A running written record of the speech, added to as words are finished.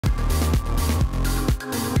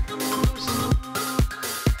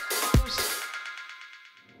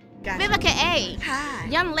Hey. Hi.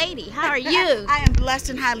 Young lady, how are you? I am blessed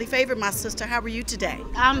and highly favored, my sister. How are you today?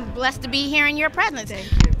 I'm blessed to be here in your presence.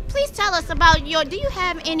 Thank you. Please tell us about do you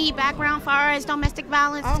have any background far as domestic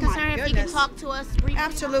violence is Oh, my concerned? If you can goodness. talk to us briefly.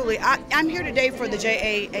 Absolutely. I'm here today for the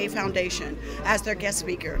JAA Foundation as their guest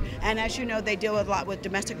speaker. And as you know, they deal a lot with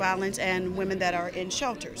domestic violence and women that are in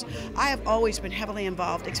shelters. I have always been heavily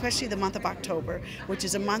involved, especially the month of October, which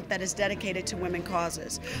is a month that is dedicated to women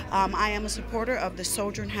causes. I am a supporter of the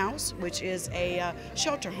Sojourn House, which is a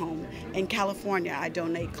shelter home in California. I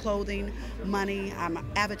donate clothing, money. I'm an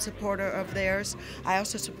avid supporter of theirs. I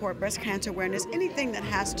also support breast cancer awareness, anything that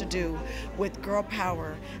has to do with girl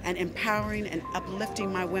power and empowering and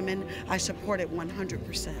uplifting my women. I support it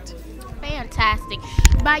 100%. Fantastic.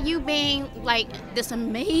 By you being like this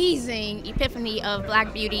amazing epiphany of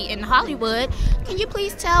black beauty in Hollywood, can you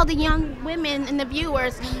please tell the young women and the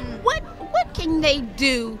viewers what can they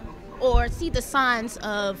do or see the signs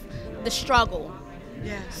of the struggle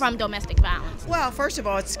from domestic violence? Well, first of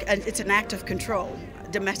all, it's an act of control.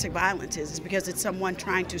 Domestic violence is because it's someone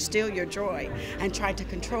trying to steal your joy and try to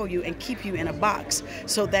control you and keep you in a box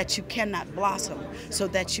so that you cannot blossom, so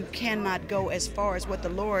that you cannot go as far as what the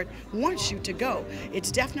Lord wants you to go.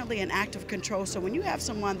 It's definitely an act of control. So when you have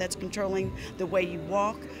someone that's controlling the way you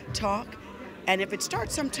walk, talk, and if it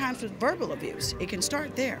starts sometimes with verbal abuse, it can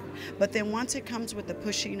start there. But then once it comes with the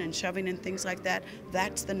pushing and shoving and things like that,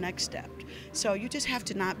 that's the next step. So you just have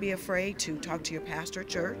to not be afraid to talk to your pastor,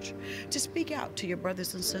 church, to speak out to your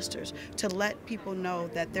brothers and sisters, to let people know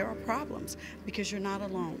that there are problems because you're not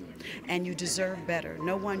alone and you deserve better.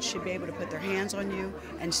 No one should be able to put their hands on you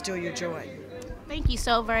and steal your joy. Thank you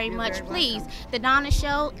so very much. Very Please, welcome. The Donna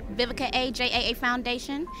Show, Vivica A, JAA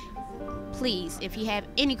Foundation. Please, if you have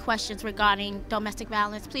any questions regarding domestic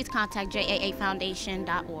violence, please contact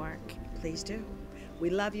jaafoundation.org. Please do. We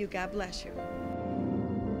love you. God bless you.